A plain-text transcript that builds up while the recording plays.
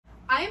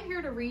I am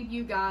here to read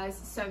you guys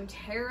some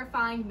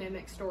terrifying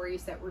mimic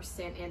stories that were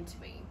sent in to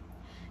me.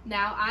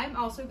 Now, I'm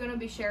also going to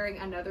be sharing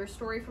another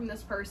story from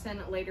this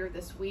person later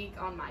this week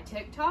on my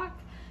TikTok,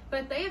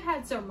 but they have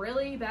had some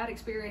really bad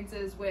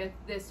experiences with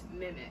this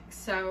mimic.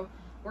 So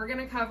we're going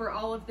to cover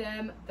all of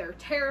them. They're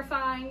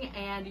terrifying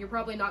and you're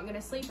probably not going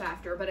to sleep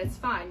after, but it's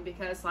fine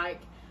because,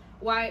 like,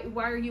 why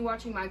are you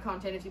watching my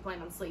content if you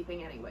plan on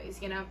sleeping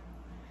anyways, you know?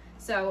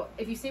 So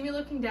if you see me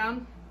looking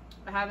down,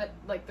 I have it,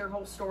 like, their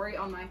whole story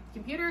on my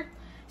computer.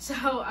 So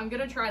I'm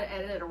going to try to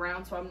edit it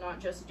around so I'm not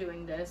just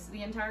doing this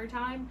the entire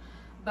time,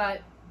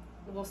 but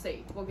we'll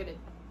see. We'll get it.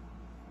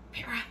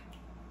 Vera,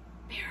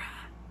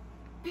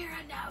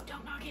 no,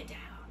 don't knock it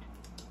down.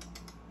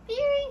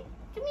 Beery,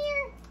 come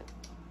here.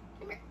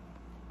 Come here.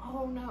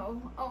 Oh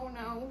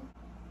no.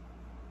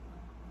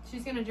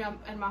 She's gonna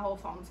jump and my whole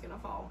phone's gonna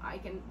fall. I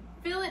can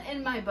feel it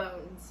in my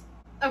bones.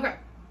 Okay,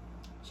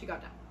 she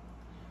got down.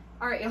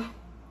 All right, y'all.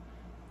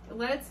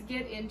 Let's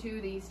get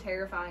into these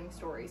terrifying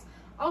stories.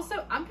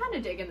 Also, I'm kind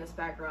of digging this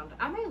background.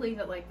 I may leave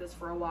it like this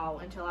for a while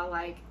until I,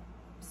 like,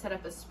 set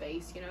up a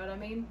space, you know what I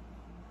mean?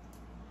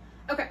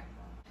 Okay.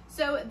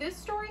 So this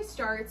story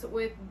starts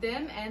with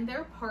them and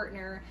their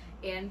partner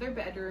in their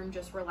bedroom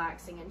just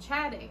relaxing and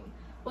chatting.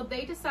 Well,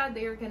 they decide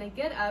they are going to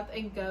get up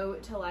and go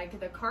to, like,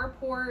 the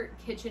carport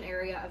kitchen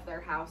area of their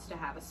house to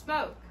have a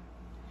smoke.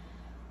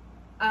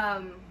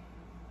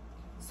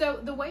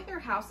 So the way their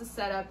house is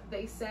set up,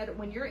 they said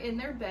when you're in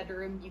their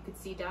bedroom, you could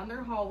see down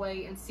their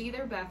hallway and see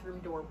their bathroom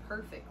door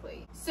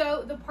perfectly.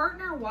 So the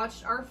partner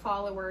watched our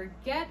follower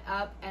get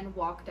up and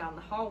walk down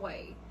the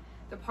hallway.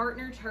 The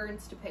partner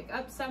turns to pick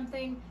up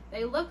something.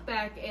 They look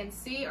back and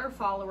see our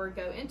follower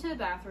go into the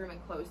bathroom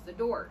and close the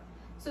door.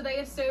 So they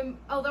assume,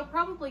 oh, they'll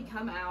probably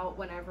come out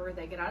whenever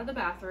they get out of the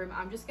bathroom.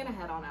 I'm just gonna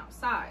head on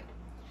outside.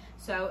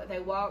 So they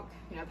walk,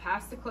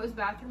 past the closed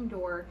bathroom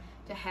door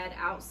to head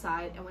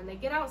outside. And when they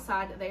get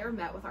outside, they are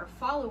met with our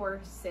follower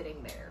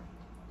sitting there.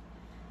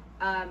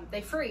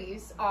 They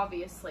freeze,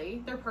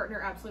 obviously. Their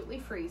partner absolutely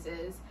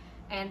freezes.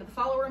 And the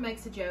follower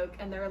makes a joke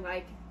and they're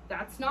like,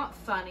 that's not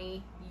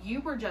funny. You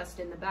were just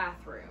in the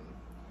bathroom.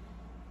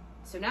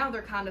 So now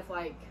they're kind of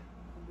like,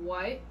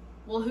 what?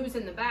 Well, who's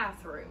in the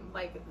bathroom?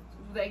 Like,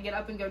 they get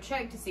up and go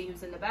check to see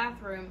who's in the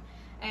bathroom.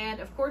 And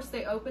of course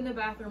they open the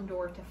bathroom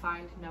door to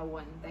find no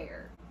one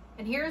there.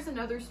 And here's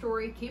another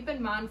story, keep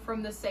in mind,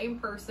 from the same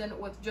person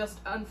with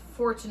just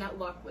unfortunate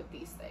luck with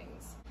these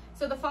things.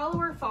 So the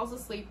follower falls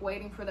asleep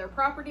waiting for their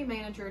property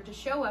manager to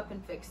show up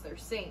and fix their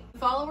sink. The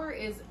follower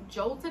is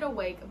jolted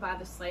awake by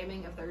the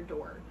slamming of their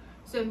door.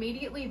 So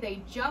immediately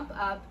they jump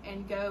up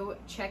and go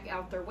check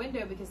out their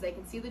window because they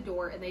can see the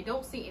door and they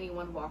don't see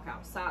anyone walk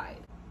outside.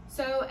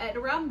 So at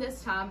around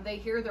this time, they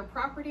hear their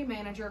property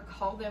manager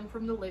call them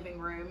from the living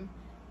room,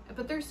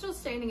 but they're still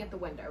standing at the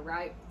window,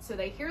 right? So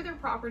they hear their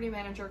property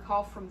manager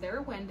call from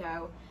their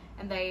window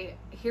and they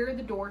hear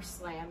the door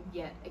slam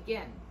yet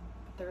again.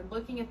 They're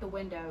looking at the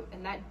window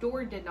and that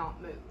door did not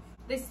move.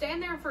 They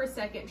stand there for a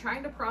second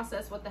trying to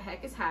process what the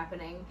heck is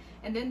happening,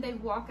 and then they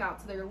walk out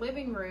to their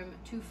living room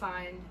to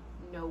find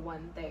no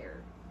one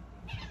there.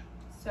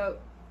 So,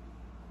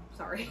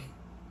 sorry.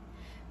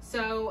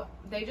 So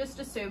they just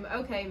assume,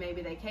 okay,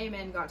 maybe they came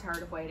in, got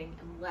tired of waiting,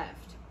 and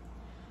left.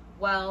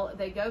 Well,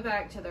 they go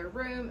back to their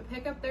room,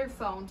 pick up their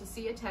phone to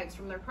see a text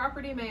from their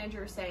property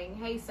manager saying,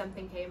 hey,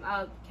 something came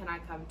up, can I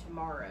come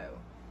tomorrow?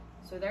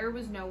 So there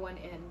was no one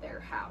in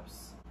their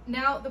house.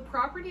 Now, the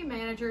property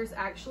managers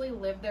actually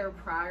lived there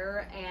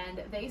prior,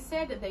 and they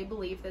said that they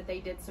believe that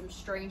they did some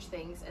strange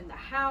things in the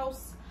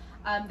house.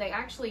 They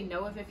actually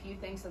know of a few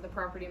things that the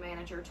property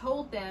manager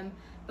told them,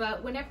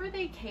 but whenever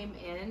they came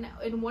in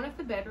one of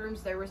the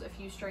bedrooms, there was a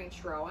few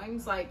strange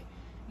drawings. Like,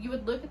 you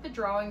would look at the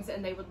drawings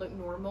and they would look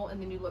normal, and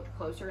then you looked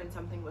closer and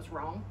something was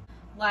wrong.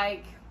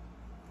 Like,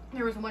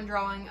 there was one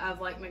drawing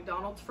of, like,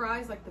 McDonald's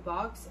fries, like the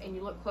box, and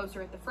you look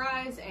closer at the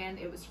fries and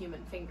it was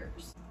human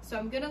fingers. So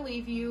I'm gonna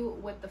leave you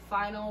with the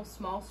final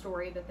small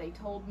story that they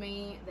told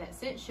me that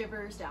sent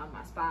shivers down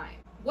my spine.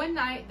 One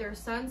night, their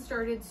son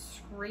started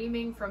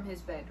screaming from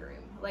his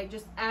bedroom, like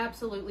just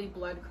absolutely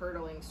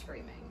blood-curdling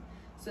screaming.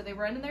 So they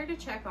run in there to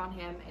check on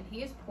him, and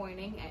he is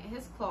pointing at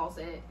his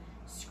closet,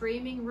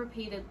 screaming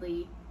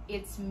repeatedly,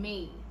 "It's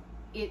me,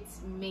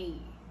 it's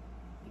me,"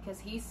 because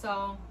he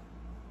saw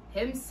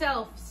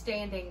himself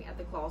standing at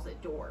the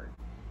closet door.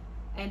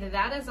 And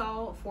that is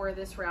all for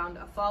this round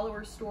of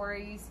follower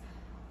stories.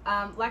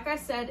 Like I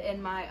said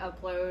in my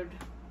upload,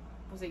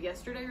 was it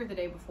yesterday or the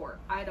day before?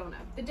 I don't know.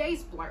 The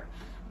days blur.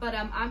 But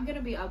I'm going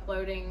to be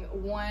uploading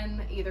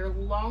one either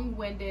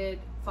long-winded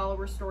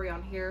follower story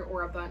on here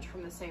or a bunch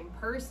from the same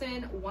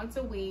person once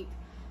a week,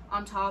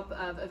 on top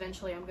of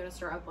eventually I'm going to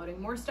start uploading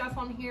more stuff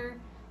on here.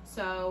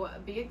 So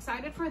be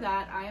excited for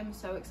that. I am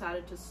so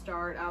excited to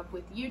start up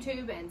with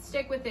YouTube and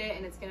stick with it,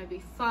 and it's going to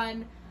be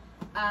fun.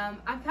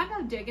 I'm kind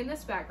of digging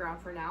this background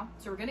for now,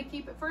 so we're going to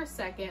keep it for a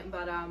second,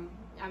 but I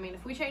mean,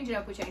 if we change it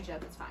up, we change it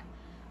up, it's fine.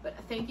 But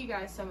thank you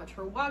guys so much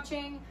for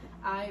watching.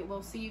 I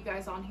will see you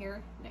guys on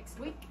here next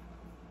week.